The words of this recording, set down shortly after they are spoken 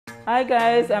Hi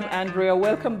guys, I'm Andrea.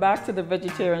 Welcome back to the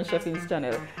Vegetarian Cheffings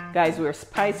channel. Guys, we're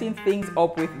spicing things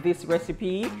up with this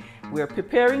recipe. We're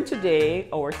preparing today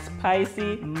our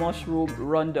spicy mushroom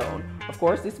rundown. Of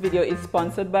course, this video is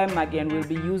sponsored by Maggie and we'll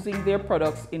be using their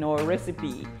products in our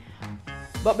recipe.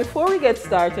 But before we get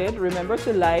started, remember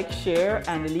to like, share,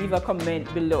 and leave a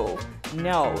comment below.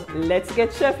 Now, let's get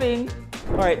cheffing.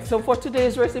 Alright, so for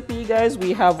today's recipe, guys,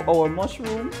 we have our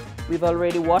mushroom. We've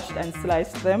already washed and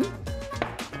sliced them.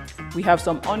 We have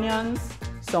some onions,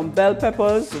 some bell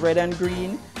peppers, red and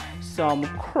green, some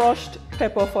crushed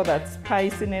pepper for that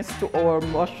spiciness to our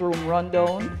mushroom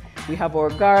rundown. We have our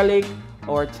garlic,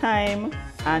 our thyme,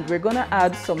 and we're gonna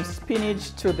add some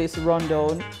spinach to this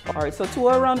rundown. All right, so to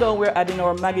our rundown, we're adding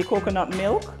our Maggi coconut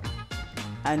milk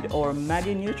and our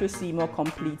Maggi Nutrisimo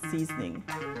complete seasoning.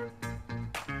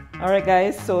 All right,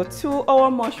 guys, so to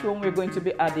our mushroom, we're going to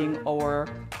be adding our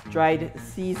dried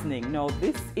seasoning. Now,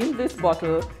 in this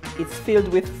bottle, it's filled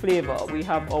with flavor. We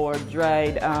have our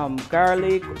dried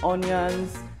garlic,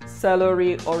 onions,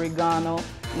 celery, oregano.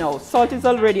 Now, salt is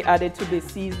already added to this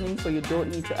seasoning, so you don't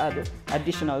need to add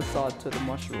additional salt to the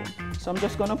mushroom. So I'm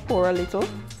just gonna pour a little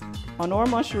on our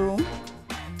mushroom.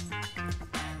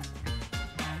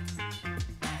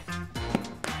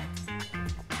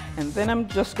 And then I'm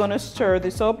just gonna stir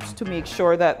this up to make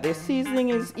sure that the seasoning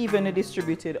is evenly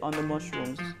distributed on the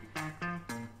mushrooms.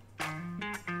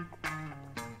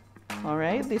 All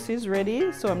right, this is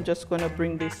ready. So I'm just gonna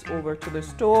bring this over to the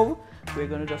stove. We're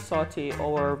gonna just saute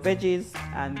our veggies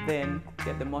and then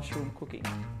get the mushroom cooking.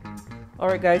 All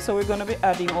right, guys, so we're gonna be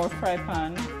adding our fry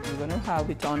pan. We're gonna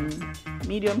have it on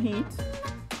medium heat.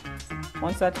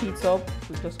 Once that heats up,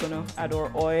 we're just gonna add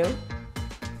our oil.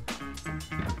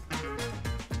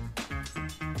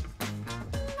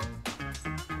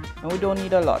 And we don't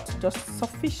need a lot, just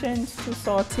sufficient to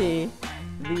saute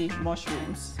the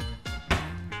mushrooms.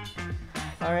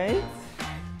 All right,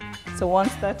 so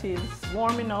once that is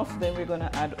warm enough, then we're gonna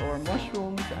add our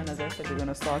mushrooms, and as I said, we're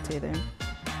gonna saute them.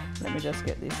 Let me just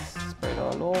get this spread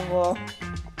all over.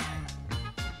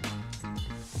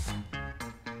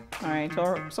 All right,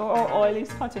 so our oil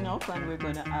is hot enough, and we're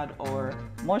gonna add our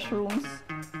mushrooms,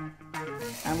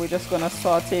 and we're just gonna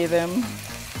saute them.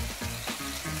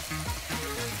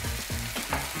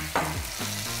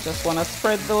 Just want to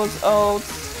spread those out.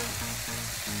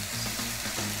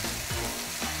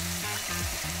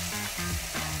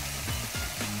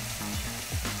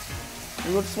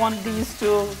 We just want these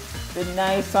to be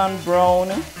nice and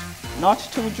brown, not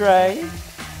too dry.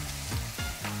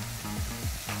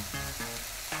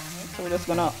 So we're just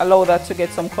going to allow that to get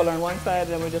some color on one side,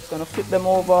 then we're just going to flip them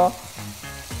over,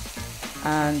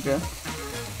 and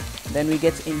then we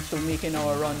get into making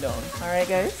our rundown. All right,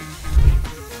 guys?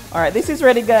 All right, this is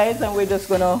ready, guys, and we're just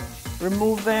gonna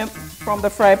remove them from the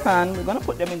fry pan. We're gonna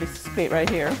put them in this plate right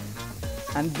here,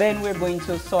 and then we're going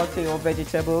to saute our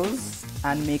vegetables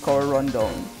and make our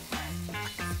rundown.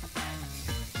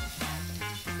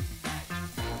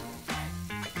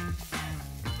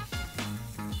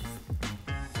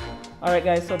 All right,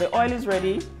 guys, so the oil is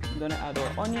ready. I'm gonna add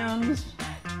our onions,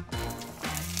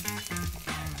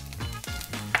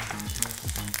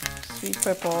 sweet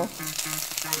pepper,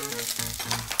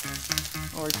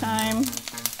 our thyme,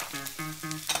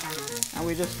 and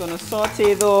we're just gonna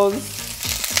saute those.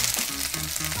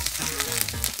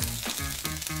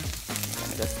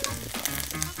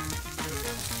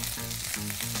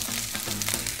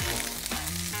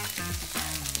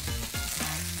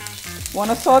 Want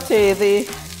to saute the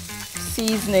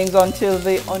seasonings until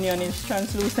the onion is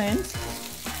translucent.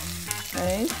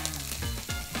 Right?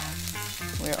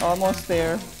 We're almost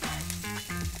there.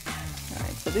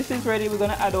 So this is ready. We're going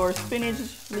to add our spinach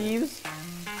leaves.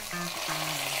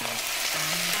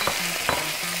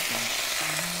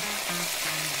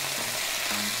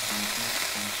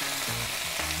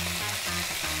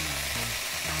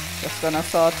 Just going to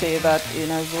saute that in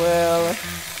as well.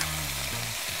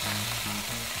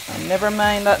 And never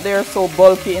mind that they're so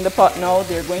bulky in the pot now.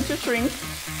 They're going to shrink.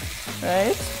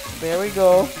 Right? There we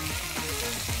go.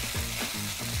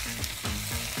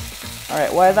 All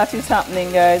right, while that is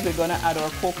happening, guys, we're gonna add our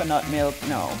coconut milk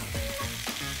now.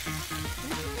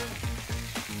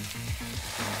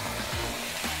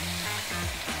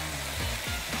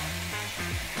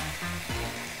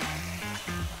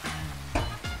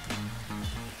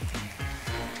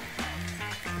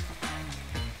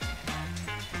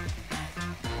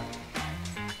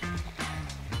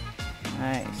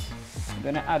 Nice. We're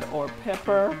gonna add our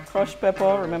pepper, crushed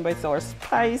pepper. Remember, it's our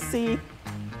spicy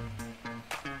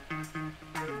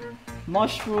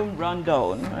mushroom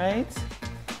rundown, right?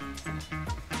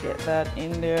 Get that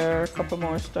in there, a couple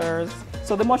more stirs.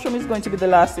 So the mushroom is going to be the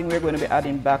last thing we're going to be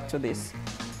adding back to this.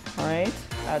 All right,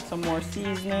 add some more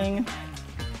seasoning.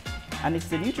 And it's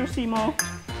the Nutrissimo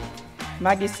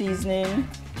Maggi seasoning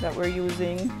that we're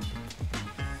using.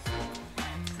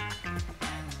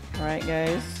 All right,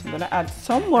 guys, I'm gonna add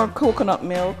some more coconut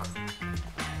milk.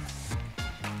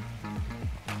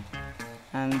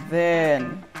 And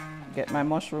then get my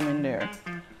mushroom in there.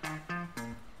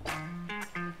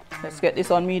 Let's get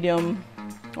this on medium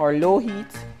or low heat.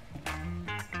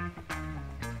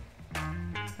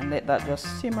 And let that just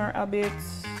simmer a bit.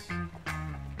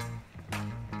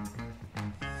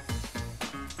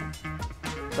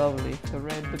 Lovely, the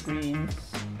red, the greens,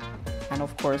 and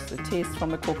of course the taste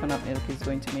from the coconut milk is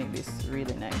going to make this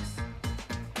really nice.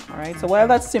 All right, so while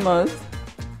that simmers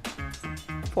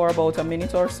for about a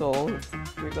minute or so,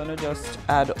 we're gonna just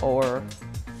add our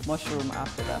mushroom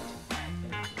after that.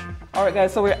 All right,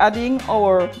 guys, so we're adding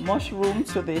our mushroom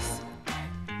to this.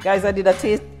 Guys, I did a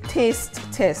taste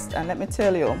test, and let me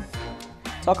tell you,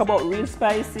 talk about real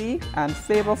spicy and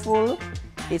flavorful.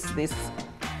 It's this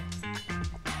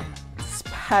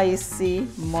spicy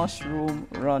mushroom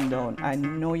rundown. I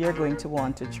know you're going to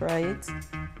want to try it.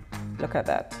 Look at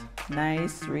that.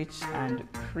 Nice, rich, and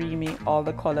creamy. All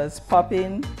the colors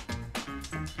popping.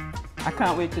 I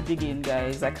can't wait to dig in,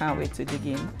 guys. I can't wait to dig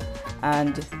in.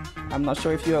 And I'm not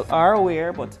sure if you are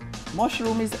aware, but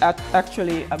mushroom is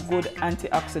actually a good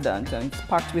antioxidant and it's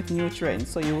packed with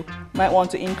nutrients. So you might want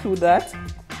to include that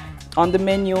on the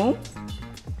menu.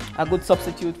 A good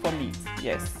substitute for meat,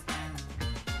 yes.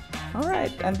 All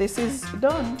right, and this is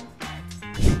done.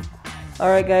 All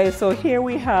right, guys, so here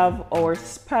we have our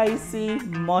spicy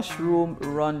mushroom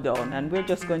rundown, and we're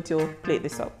just going to plate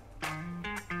this up.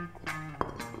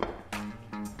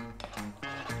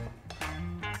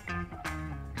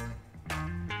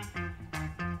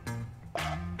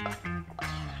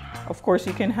 Of course,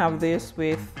 you can have this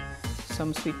with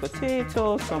some sweet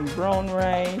potato, some brown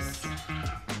rice.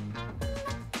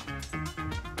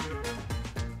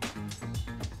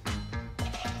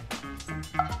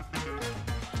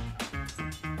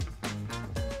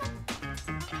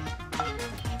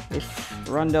 This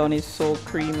rundown is so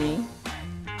creamy.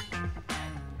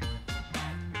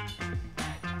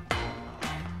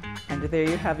 And there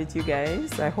you have it, you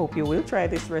guys. I hope you will try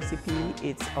this recipe.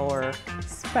 It's our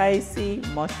spicy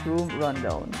mushroom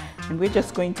rundown. And we're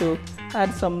just going to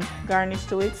add some garnish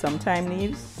to it, some thyme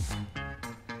leaves.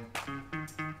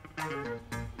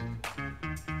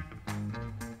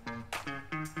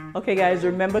 Okay, guys,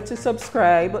 remember to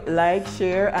subscribe, like,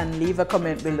 share, and leave a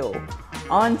comment below.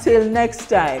 Until next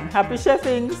time, happy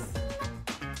cheffings!